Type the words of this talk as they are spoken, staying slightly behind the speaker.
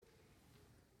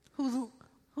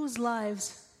whose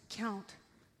lives count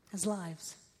as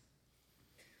lives.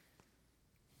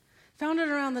 Founded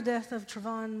around the death of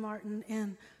Trayvon Martin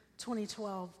in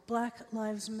 2012, Black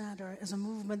Lives Matter is a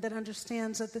movement that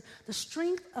understands that the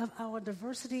strength of our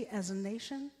diversity as a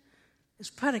nation is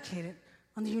predicated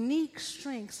on the unique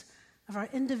strengths of our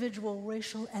individual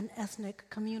racial and ethnic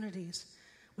communities,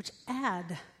 which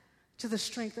add to the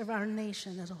strength of our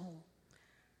nation as a whole.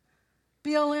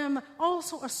 BLM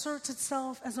also asserts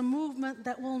itself as a movement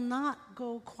that will not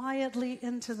go quietly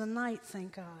into the night,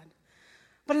 thank God,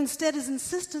 but instead is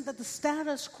insistent that the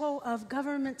status quo of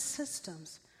government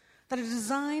systems that are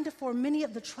designed for many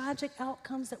of the tragic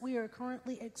outcomes that we are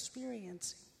currently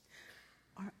experiencing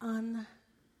are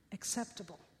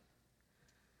unacceptable.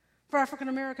 For African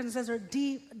Americans, there's a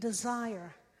deep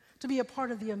desire to be a part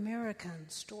of the American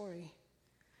story,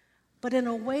 but in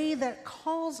a way that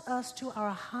calls us to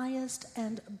our highest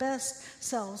and best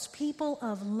selves, people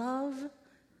of love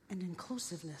and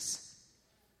inclusiveness.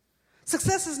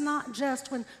 Success is not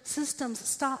just when systems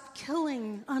stop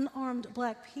killing unarmed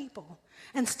Black people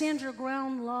and stand your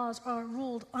ground laws are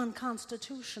ruled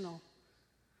unconstitutional,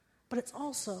 but it's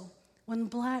also when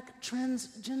Black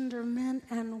transgender men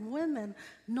and women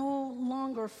no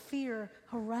longer fear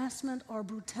harassment or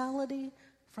brutality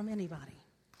from anybody.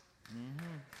 Mm-hmm.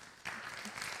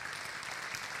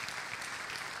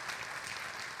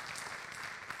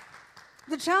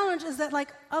 The challenge is that,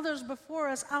 like others before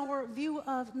us, our view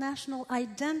of national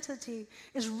identity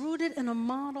is rooted in a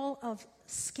model of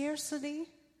scarcity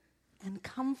and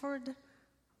comfort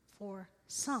for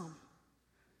some.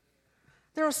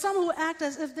 There are some who act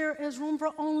as if there is room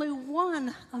for only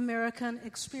one American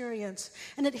experience.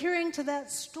 And adhering to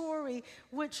that story,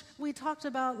 which we talked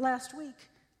about last week,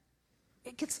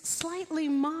 it gets slightly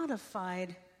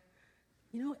modified.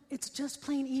 It's just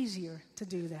plain easier to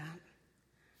do that.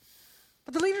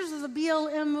 But the leaders of the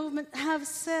BLM movement have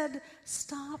said,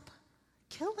 stop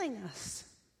killing us.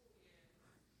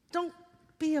 Don't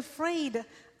be afraid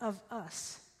of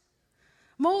us.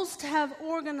 Most have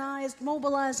organized,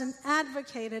 mobilized, and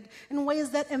advocated in ways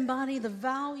that embody the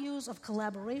values of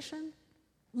collaboration,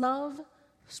 love,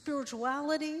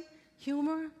 spirituality,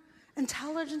 humor,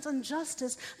 intelligence, and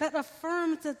justice that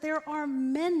affirms that there are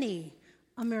many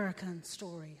American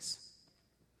stories.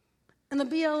 In the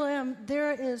BLM,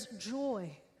 there is joy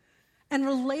and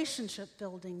relationship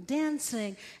building,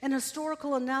 dancing and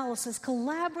historical analysis,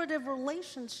 collaborative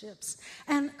relationships,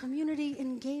 and community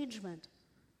engagement.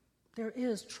 There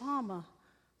is trauma,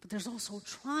 but there's also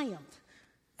triumph,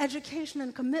 education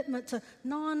and commitment to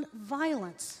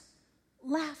nonviolence,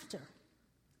 laughter,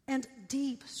 and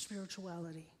deep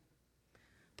spirituality.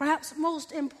 Perhaps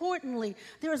most importantly,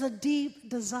 there is a deep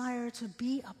desire to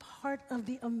be a part of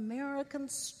the American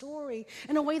story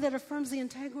in a way that affirms the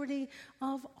integrity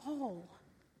of all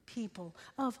people,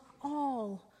 of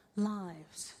all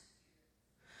lives.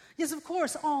 Yes, of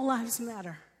course, all lives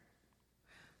matter.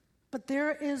 But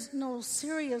there is no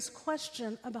serious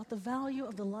question about the value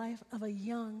of the life of a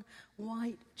young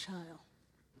white child.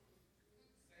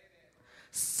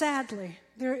 Sadly,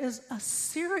 there is a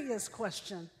serious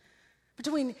question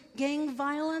between gang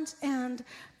violence and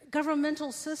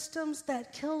governmental systems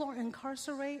that kill or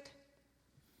incarcerate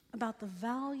about the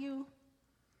value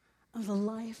of the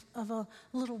life of a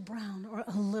little brown or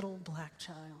a little Black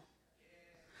child.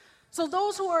 So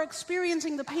those who are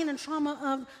experiencing the pain and trauma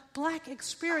of Black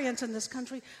experience in this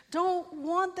country don't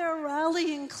want their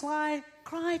rallying cry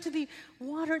to be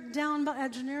watered down by a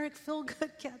generic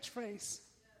feel-good catchphrase.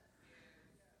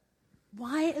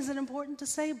 Why is it important to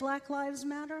say Black Lives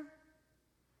Matter?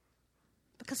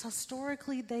 Because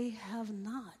historically they have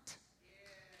not.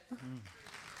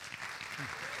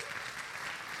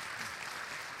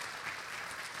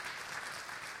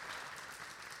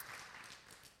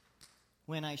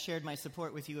 When I shared my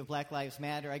support with you of Black Lives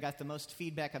Matter, I got the most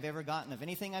feedback I've ever gotten of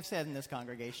anything I've said in this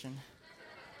congregation.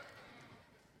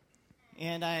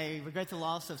 And I regret the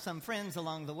loss of some friends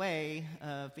along the way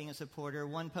of being a supporter.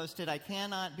 One posted, "I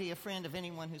cannot be a friend of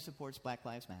anyone who supports Black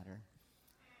Lives Matter."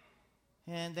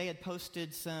 And they had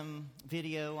posted some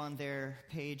video on their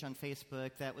page on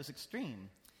Facebook that was extreme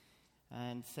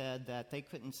and said that they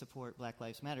couldn't support Black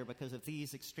Lives Matter because of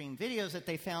these extreme videos that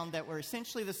they found that were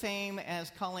essentially the same as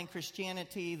calling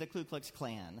Christianity the Ku Klux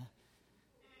Klan.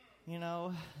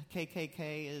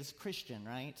 KKK is Christian,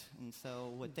 right? And so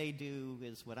what they do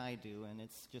is what I do, and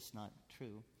it's just not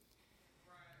true.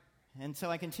 And so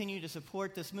I continue to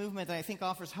support this movement that I think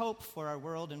offers hope for our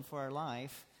world and for our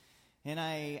life. And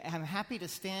I am happy to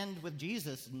stand with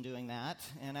Jesus in doing that.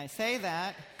 And I say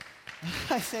that,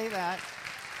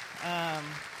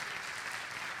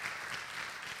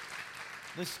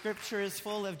 The scripture is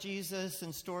full of Jesus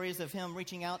and stories of him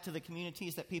reaching out to the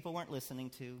communities that people weren't listening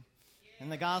to. In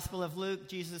the Gospel of Luke,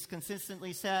 Jesus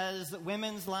consistently says that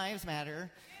women's lives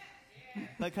matter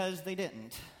because they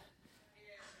didn't.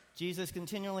 Jesus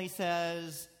continually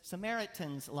says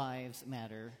Samaritans' lives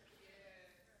matter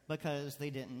because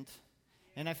they didn't.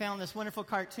 And I found this wonderful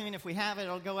cartoon. If we have it,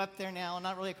 it'll go up there now.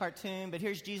 Not really a cartoon, but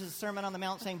here's Jesus' Sermon on the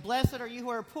Mount saying, "Blessed are you who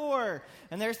are poor."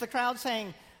 And there's the crowd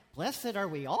saying, "Blessed are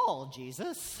we all,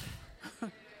 Jesus."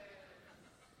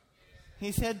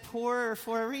 He said poor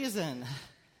for a reason.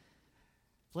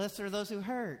 Blessed are those who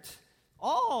hurt.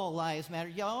 All lives matter.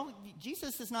 Y'all,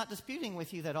 Jesus is not disputing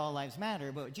with you that all lives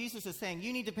matter, but Jesus is saying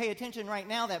you need to pay attention right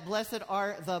now that blessed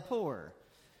are the poor.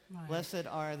 Right. Blessed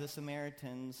are the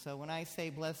Samaritans. So when I say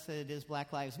blessed is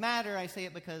Black Lives Matter, I say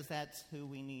it because that's who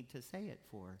we need to say it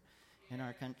for in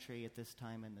our country at this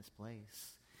time in this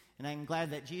place. And I'm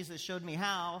glad that Jesus showed me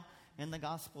how, and the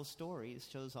gospel stories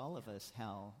shows all of us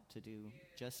how to do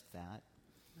just that.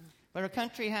 But our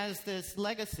country has this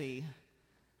legacy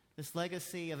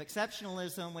of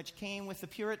exceptionalism which came with the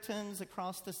Puritans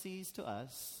across the seas to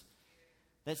us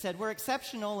that said we're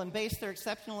exceptional and based their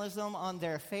exceptionalism on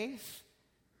their faith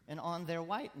and on their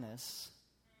whiteness.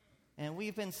 And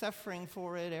we've been suffering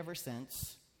for it ever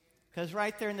since. Because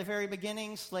right there in the very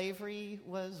beginning, slavery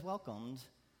was welcomed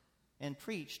and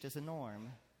preached as a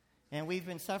norm. And we've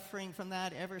been suffering from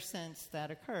that ever since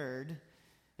that occurred.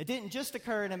 It didn't just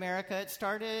occur in America. It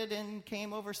started and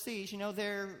came overseas. You know,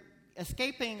 they're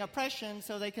escaping oppression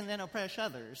so they can then oppress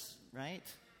others, right?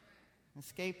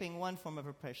 Escaping one form of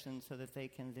oppression so that they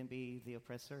can then be the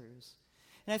oppressors.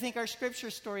 And I think our scripture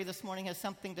story this morning has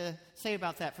something to say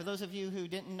about that. For those of you who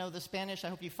didn't know the Spanish, I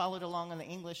hope you followed along on the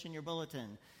English in your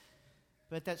bulletin.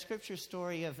 But that scripture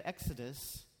story of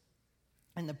Exodus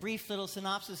and the brief little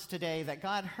synopsis today that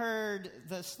God heard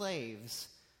the slaves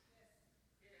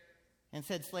and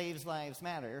said slaves' lives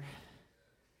matter,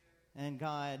 and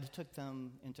God took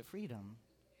them into freedom.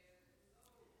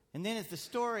 And then as the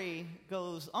story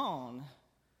goes on,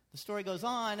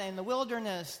 in the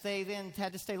wilderness, they then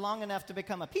had to stay long enough to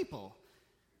become a people.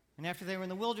 And after they were in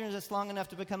the wilderness long enough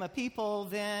to become a people,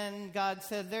 then God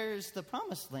said, there's the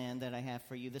promised land that I have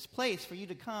for you, this place for you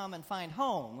to come and find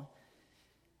home.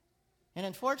 And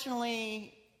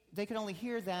unfortunately, they could only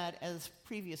hear that as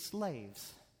previous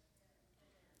slaves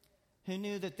who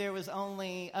knew that there was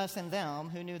only us and them,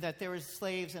 who knew that there was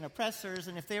slaves and oppressors,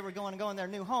 and if they were going to go in their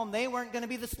new home, they weren't going to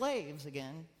be the slaves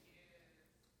again.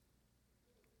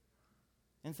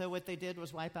 And so what they did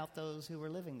was wipe out those who were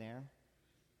living there.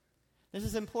 This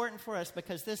is important for us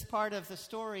because this part of the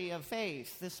story of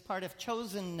faith, this part of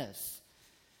chosenness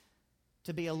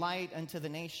to be a light unto the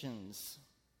nations,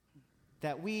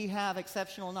 that we have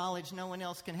exceptional knowledge no one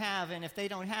else can have, and if they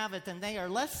don't have it, then they are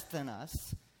less than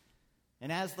us.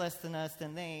 And as less than us,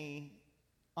 then they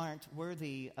aren't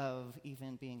worthy of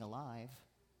even being alive.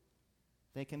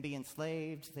 They can be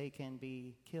enslaved, they can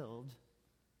be killed.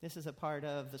 This is a part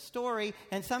of the story.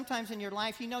 And sometimes in your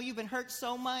life, you know you've been hurt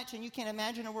so much and you can't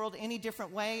imagine a world any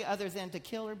different way other than to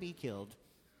kill or be killed.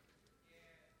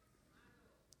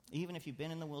 Even if you've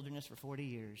been in the wilderness for 40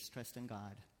 years, trust in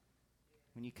God.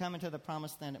 When you come into the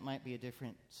promised land, it might be a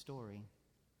different story.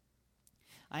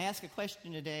 I ask a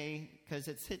question today because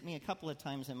it's hit me a couple of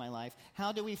times in my life.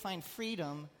 How do we find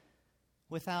freedom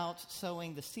without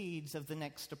sowing the seeds of the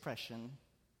next oppression?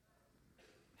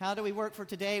 How do we work for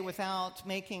today without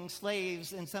making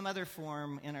slaves in some other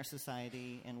form in our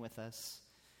society and with us?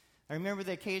 I remember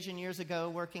the occasion years ago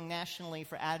working nationally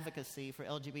for advocacy for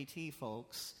LGBT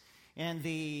folks, and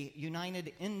the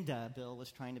United INDA bill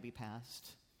was trying to be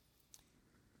passed.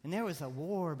 And there was a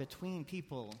war between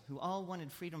people who all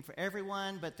wanted freedom for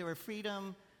everyone, but there were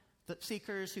freedom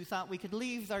seekers who thought we could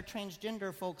leave our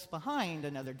transgender folks behind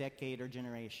another decade or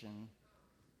generation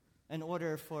in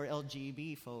order for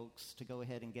LGBT folks to go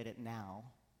ahead and get it now.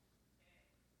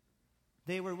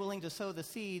 They were willing to sow the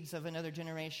seeds of another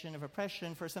generation of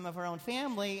oppression for some of our own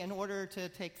family in order to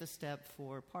take the step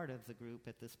for part of the group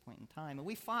at this point in time. And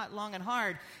we fought long and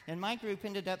hard, and my group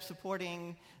ended up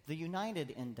supporting the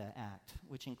United INDA Act,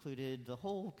 which included the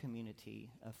whole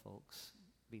community of folks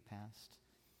be passed.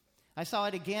 I saw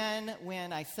it again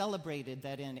when I celebrated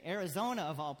that in Arizona,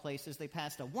 of all places, they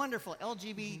passed a wonderful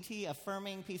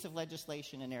LGBT-affirming piece of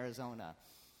legislation in Arizona.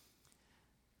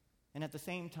 And at the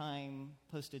same time,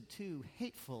 posted 2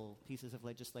 hateful pieces of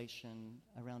legislation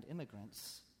around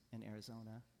immigrants in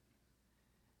Arizona.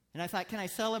 And I thought, can I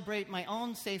celebrate my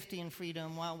own safety and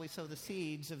freedom while we sow the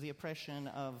seeds of the oppression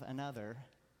of another?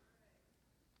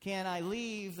 Can I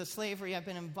leave the slavery I've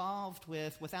been involved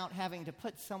with without having to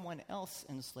put someone else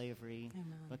in slavery?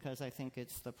 Amen. Because I think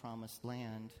it's the promised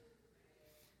land.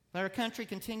 But our country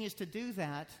continues to do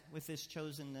that with this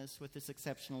chosenness, with this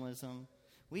exceptionalism.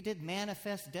 We did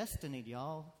manifest destiny,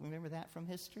 y'all. Remember that from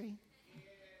history?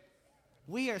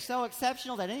 We are so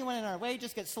exceptional that anyone in our way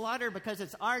just gets slaughtered because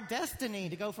it's our destiny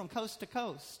to go from coast to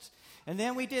coast. And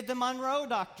then we did the Monroe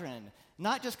Doctrine,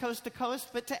 not just coast to coast,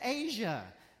 but to Asia.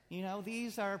 You know,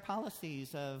 these are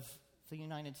policies of the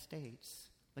United States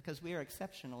because we are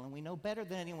exceptional and we know better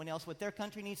than anyone else what their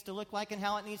country needs to look like and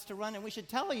how it needs to run. And we should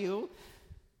tell you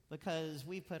because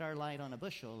we put our light on a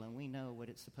bushel and we know what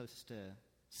it's supposed to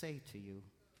say to you.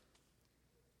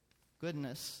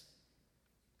 Goodness.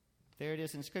 There it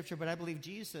is in Scripture, but I believe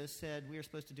Jesus said we are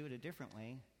supposed to do it a different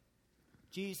way.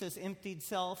 Jesus emptied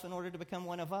self in order to become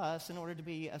one of us, in order to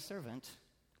be a servant.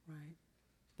 Right.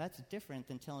 That's different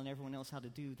than telling everyone else how to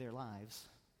do their lives.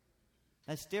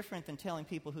 That's different than telling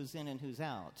people who's in and who's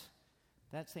out.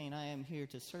 That's saying, I am here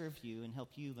to serve you and help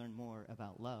you learn more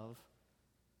about love.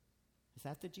 Is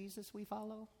that the Jesus we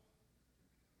follow?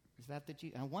 Is that the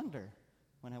I wonder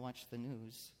when I watch the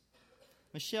news.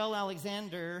 Michelle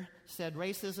Alexander said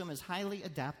racism is highly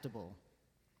adaptable.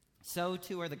 So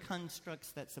too are the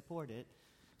constructs that support it.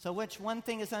 So which one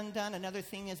thing is undone, another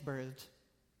thing is birthed.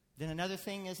 Then another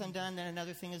thing is undone, then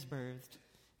another thing is birthed.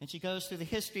 And she goes through the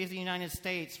history of the United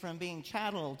States from being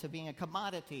chattel to being a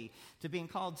commodity to being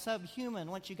called subhuman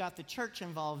once you got the church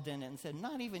involved in it and said,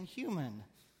 not even human.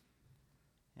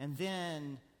 And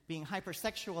then being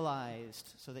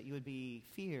hypersexualized so that you would be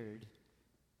feared.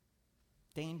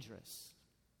 Dangerous.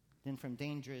 Then from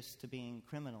dangerous to being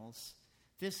criminals.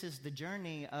 This is the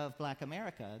journey of Black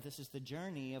America. This is the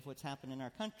journey of what's happened in our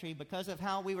country because of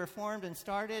how we were formed and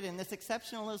started and this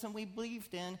exceptionalism we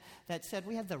believed in that said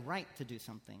we have the right to do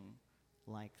something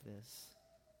like this.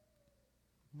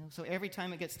 You know, so every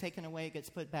time it gets taken away, it gets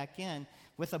put back in.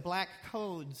 With the black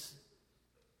codes,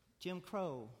 Jim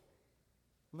Crow,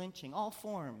 lynching, all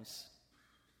forms.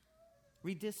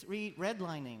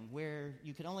 Redlining, where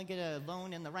you could only get a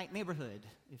loan in the right neighborhood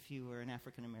if you were an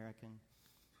African American.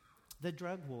 The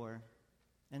drug war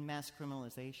and mass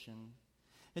criminalization.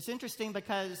 It's interesting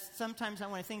because sometimes I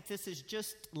want to think this is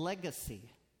just legacy.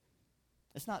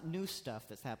 It's not new stuff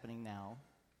that's happening now.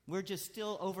 We're just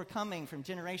still overcoming from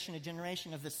generation to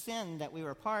generation of the sin that we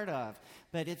were a part of.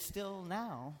 But it's still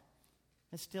now.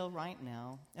 It's still right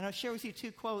now. And I'll share with you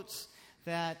two quotes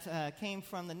that came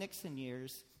from the Nixon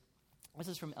years. This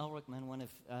is from L. Rookman, one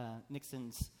of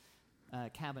Nixon's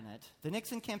cabinet. The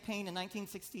Nixon campaign in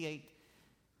 1968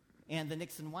 and the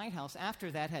Nixon White House after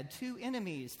that had two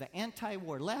enemies, the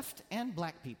anti-war left and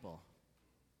black people.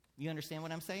 You understand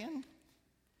what I'm saying?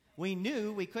 We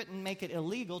knew we couldn't make it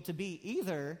illegal to be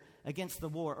either against the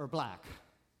war or black.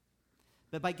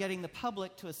 But by getting the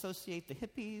public to associate the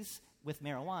hippies with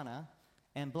marijuana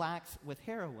and blacks with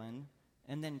heroin,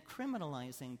 and then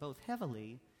criminalizing both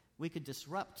heavily, we could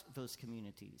disrupt those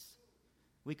communities.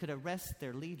 We could arrest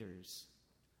their leaders,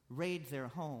 raid their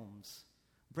homes,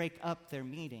 break up their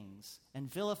meetings, and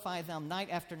vilify them night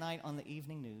after night on the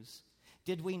evening news.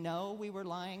 Did we know we were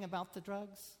lying about the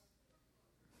drugs?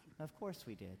 Of course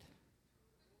we did.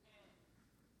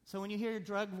 So when you hear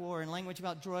drug war and language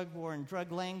about drug war and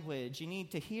drug language, you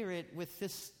need to hear it with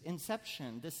this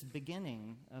inception, this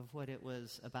beginning of what it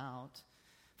was about.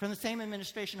 From the same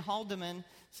administration, Haldeman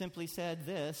simply said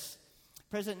this: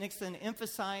 President Nixon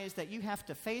emphasized that you have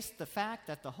to face the fact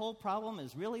that the whole problem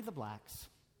is really the blacks.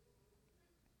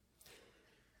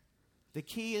 The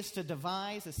key is to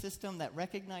devise a system that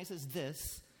recognizes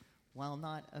this while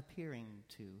not appearing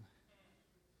to.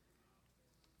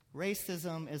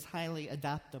 Racism is highly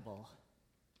adaptable.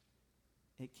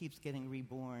 It keeps getting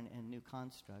reborn in new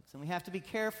constructs. And we have to be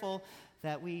careful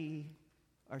that we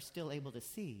are still able to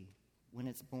see when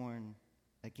it's born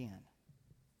again.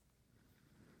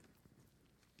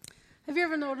 Have you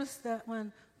ever noticed that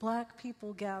when black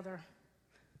people gather,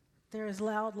 there is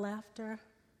loud laughter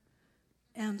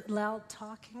and loud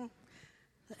talking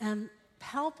and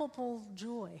palpable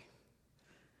joy?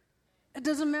 It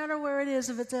doesn't matter where it is,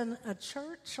 if it's in a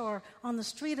church or on the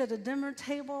street at a dinner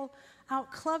table,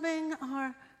 out clubbing,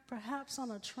 or perhaps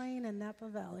on a train in Napa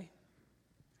Valley.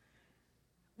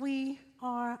 We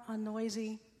are a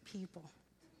noisy people.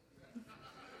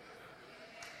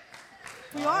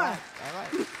 We are. All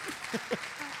right.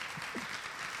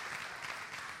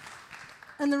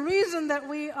 And the reason that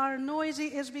we are noisy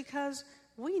is because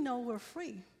we know we're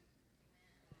free.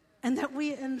 And that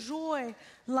we enjoy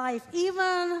life,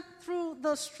 even through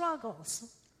the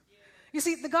struggles. You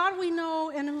see, the God we know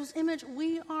in whose image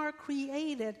we are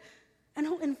created and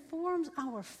who informs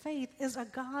our faith is a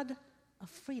God of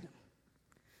freedom.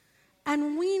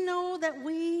 And we know that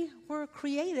we were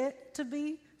created to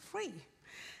be free.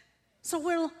 So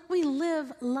we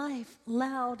live life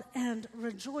loud and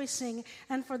rejoicing.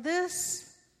 And for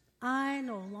this, I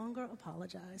no longer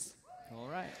apologize. All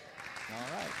right.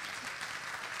 All right.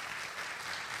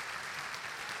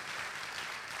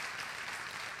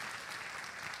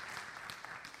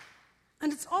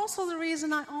 And it's also the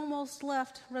reason I almost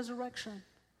left Resurrection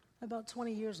about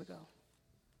 20 years ago.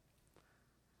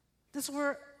 This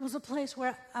was a place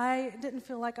where I didn't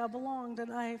feel like I belonged,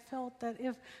 and I felt that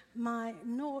if my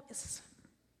noise,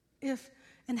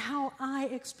 and how I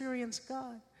experienced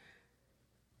God,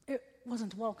 it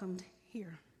wasn't welcomed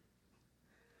here.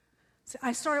 So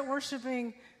I started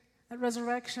worshiping at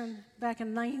Resurrection back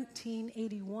in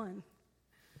 1981.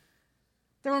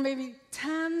 There were maybe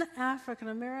 10 African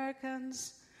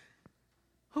Americans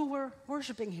who were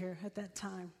worshiping here at that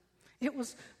time. It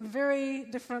was a very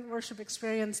different worship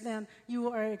experience than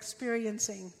you are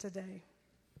experiencing today.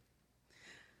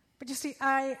 But you see,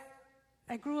 I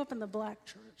grew up in the black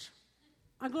church.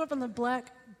 I grew up in the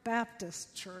Black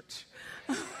Baptist church,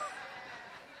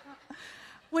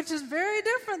 which is very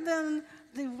different than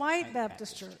the white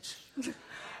Baptist church.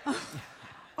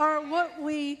 Or what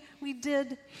we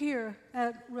did here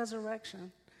at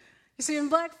Resurrection. You see, in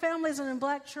black families and in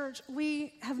black church,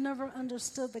 we have never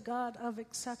understood the God of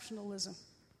exceptionalism.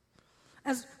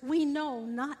 As we know,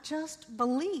 not just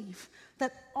believe,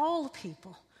 that all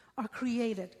people are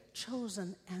created,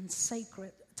 chosen, and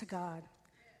sacred to God.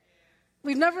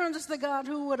 We've never understood the God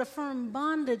who would affirm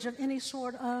bondage of any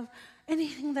sort of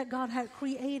anything that God had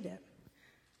created.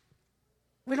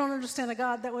 We don't understand a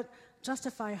God that would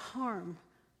justify harm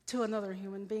to another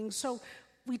human being. So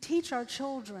we teach our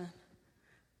children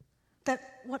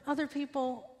that what other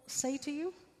people say to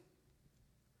you,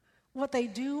 what they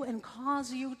do and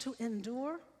cause you to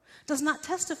endure, does not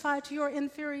testify to your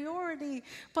inferiority,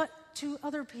 but to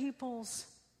other people's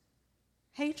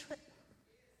hatred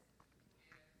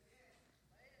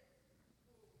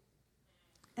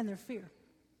and their fear.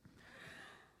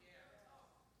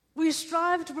 We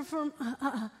strive to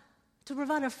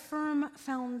provide a firm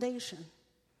foundation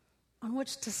on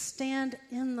which to stand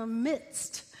in the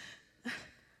midst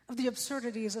of the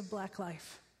absurdities of black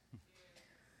life.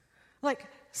 Like,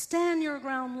 stand your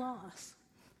ground laws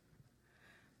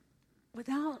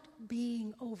without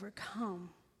being overcome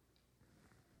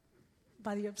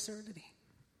by the absurdity.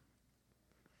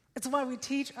 It's why we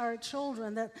teach our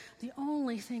children that the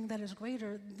only thing that is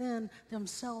greater than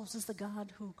themselves is the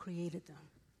God who created them.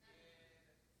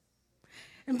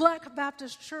 In Black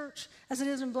Baptist Church, as it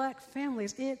is in black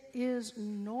families, it is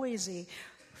noisy.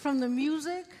 From the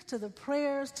music to the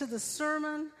prayers to the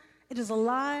sermon, it is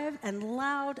alive and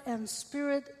loud and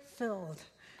spirit-filled.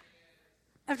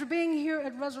 After being here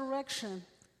at Resurrection,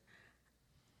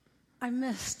 I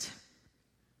missed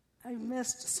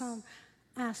some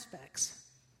aspects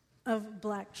of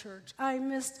black church. I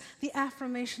missed the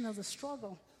affirmation of the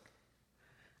struggle.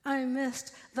 I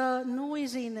missed the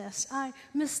noisiness. I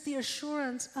missed the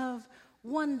assurance of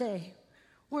one day,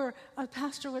 where a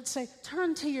pastor would say,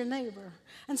 turn to your neighbor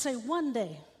and say, one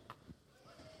day.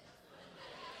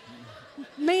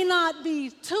 May not be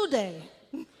today,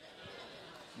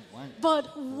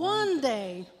 but one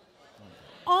day,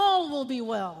 all will be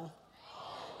well,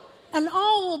 and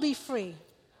all will be free.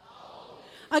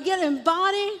 Again, in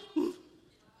body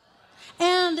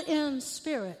and in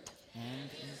spirit.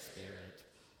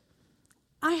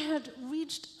 I had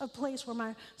reached a place where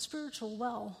my spiritual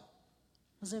well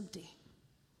was empty.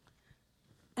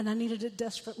 And I needed it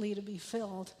desperately to be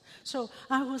filled. So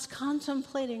I was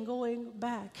contemplating going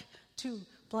back to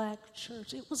black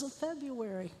church. It was a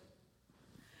February.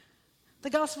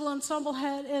 The gospel ensemble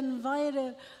had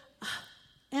invited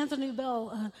Anthony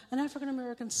Bell, an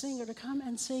African-American singer, to come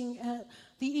and sing at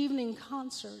the evening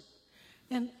concert.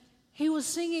 And he was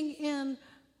singing in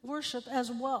worship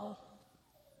as well.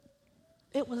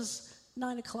 It was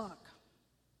 9 o'clock.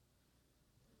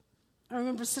 I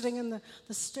remember sitting in the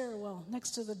stairwell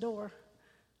next to the door.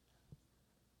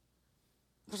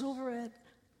 It was over at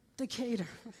Decatur.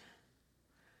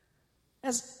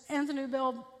 As Anthony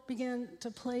Bell began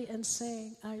to play and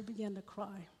sing, I began to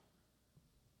cry.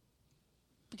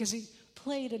 Because he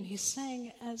played and he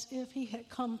sang as if he had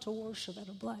come to worship at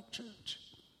a black church.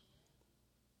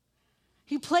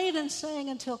 He played and sang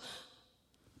until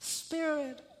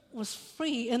spirit was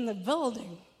free in the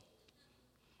building.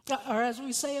 Or as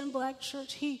we say in black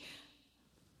church, he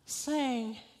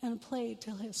sang and played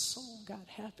till his soul got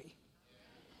happy.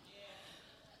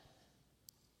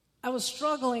 I was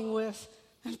struggling with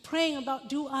and praying about,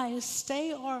 do I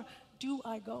stay or do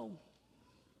I go?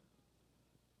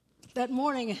 That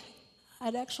morning,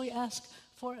 I'd actually asked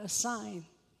for a sign.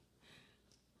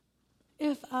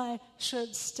 If I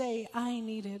should stay, I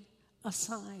needed a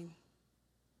sign.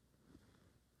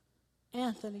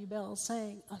 Anthony Bell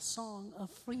sang a song of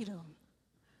freedom.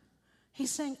 He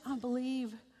sang, I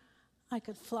believe I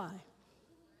could fly.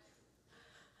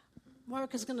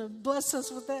 Mark is going to bless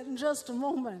us with that in just a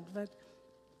moment, but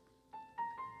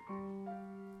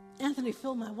Anthony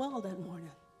filled my well that morning.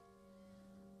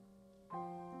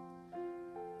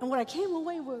 And what I came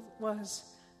away with was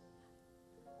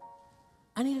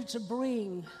I needed to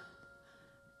bring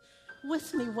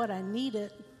with me what I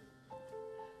needed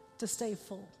to stay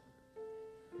full.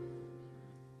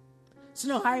 So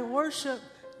no, I worship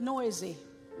noisy.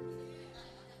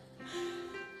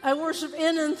 I worship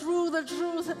in and through the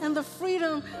truth and the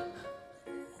freedom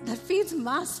that feeds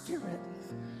my spirit.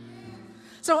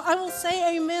 So I will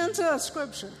say amen to a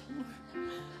scripture.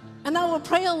 And I will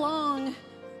pray along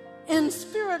in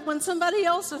spirit when somebody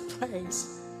else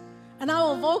prays. And I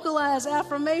will vocalize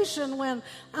affirmation when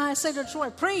I say to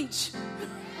Troy, preach.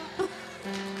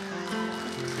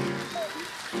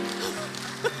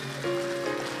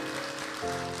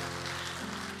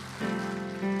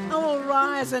 I will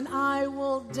rise and I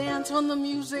will dance when the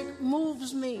music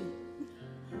moves me.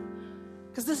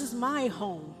 Because this is my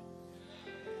home.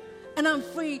 And I'm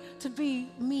free to be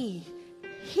me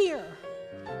here.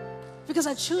 Because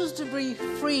I choose to be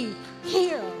free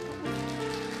here.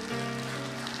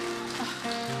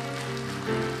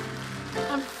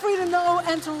 I'm free to know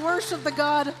and to worship the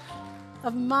God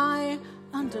of my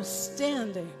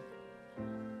understanding.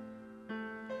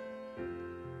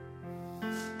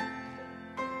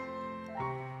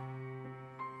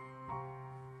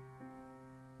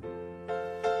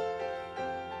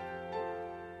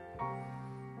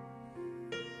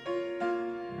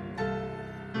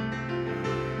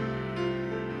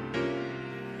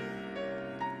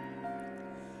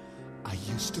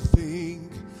 To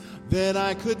think that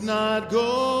I could not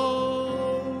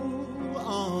go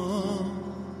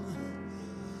on,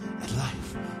 that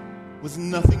life was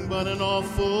nothing but an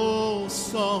awful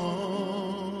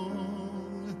song.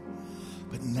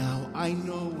 But now I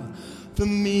know the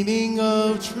meaning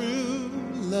of true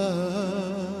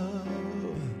love.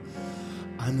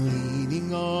 I'm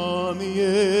leaning on the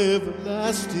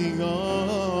everlasting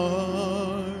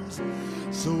arms.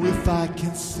 So if I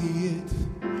can see it,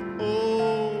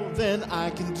 then I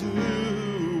can do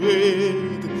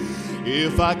it.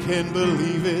 If I can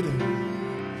believe it,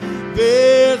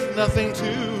 there's nothing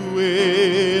to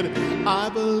it. I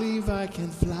believe I can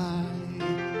fly.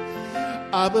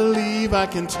 I believe I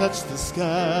can touch the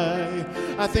sky.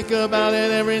 I think about it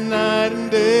every night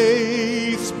and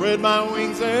day. Spread my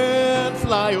wings and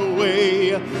fly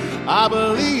away. I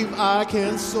believe I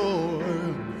can soar.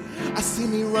 I see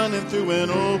me running through an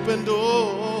open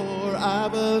door. I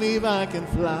believe I can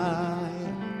fly.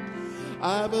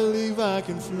 I believe I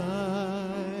can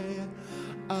fly.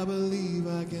 I believe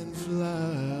I can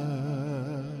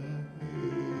fly.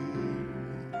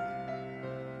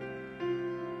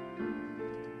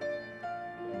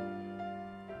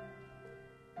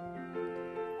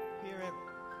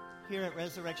 Here at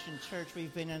Resurrection Church,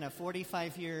 we've been in a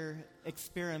 45-year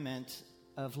experiment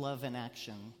of love in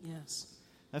action. Yes.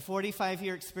 A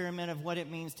 45-year experiment of what it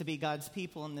means to be God's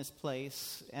people in this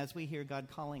place as we hear God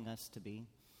calling us to be.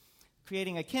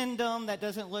 Creating a kingdom that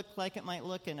doesn't look like it might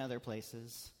look in other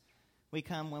places. We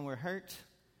come when we're hurt.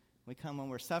 We come when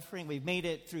we're suffering. We've made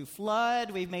it through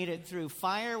flood. We've made it through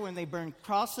fire when they burned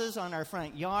crosses on our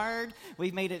front yard.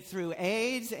 We've made it through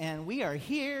AIDS. And we are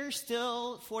here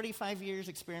still 45 years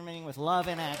experimenting with love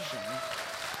in action.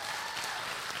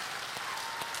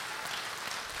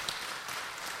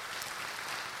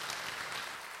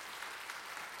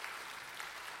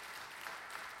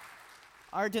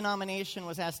 Our denomination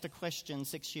was asked a question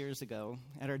 6 years ago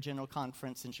at our general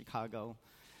conference in Chicago.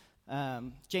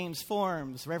 James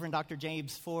Forbes, Reverend Dr.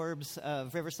 James Forbes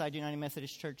of Riverside United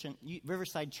Methodist Church,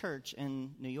 Riverside Church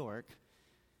in New York,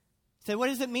 said, "What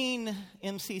does it mean,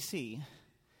 MCC,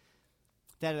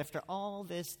 that after all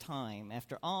this time,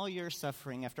 after all your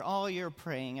suffering, after all your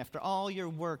praying, after all your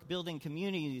work building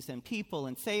communities and people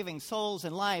and saving souls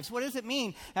and lives, what does it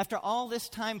mean after all this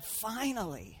time,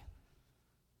 finally,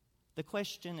 the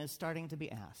question is starting to be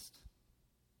asked,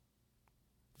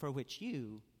 for which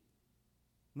you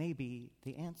may be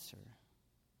the answer?"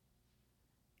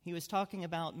 He was talking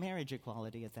about marriage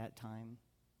equality at that time.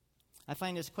 I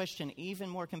find his question even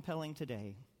more compelling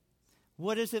today.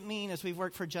 What does it mean as we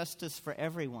work for justice for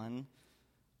everyone?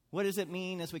 What does it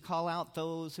mean as we call out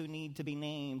those who need to be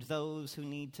named, those who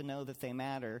need to know that they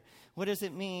matter? What does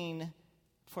it mean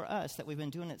for us that we've been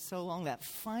doing it so long that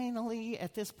finally,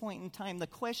 at this point in time, the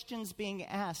question's being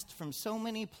asked from so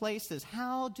many places,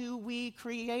 how do we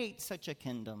create such a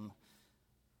kingdom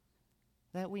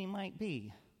that we might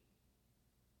be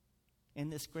in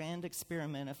this grand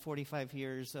experiment of 45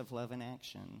 years of love and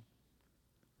action?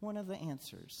 One of the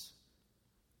answers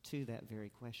to that very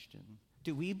question.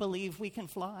 Do we believe we can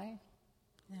fly?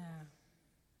 Yeah.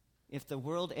 If the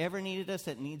world ever needed us,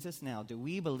 it needs us now. Do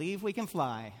we believe we can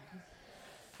fly?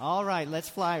 All right, let's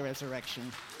fly,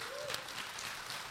 Resurrection.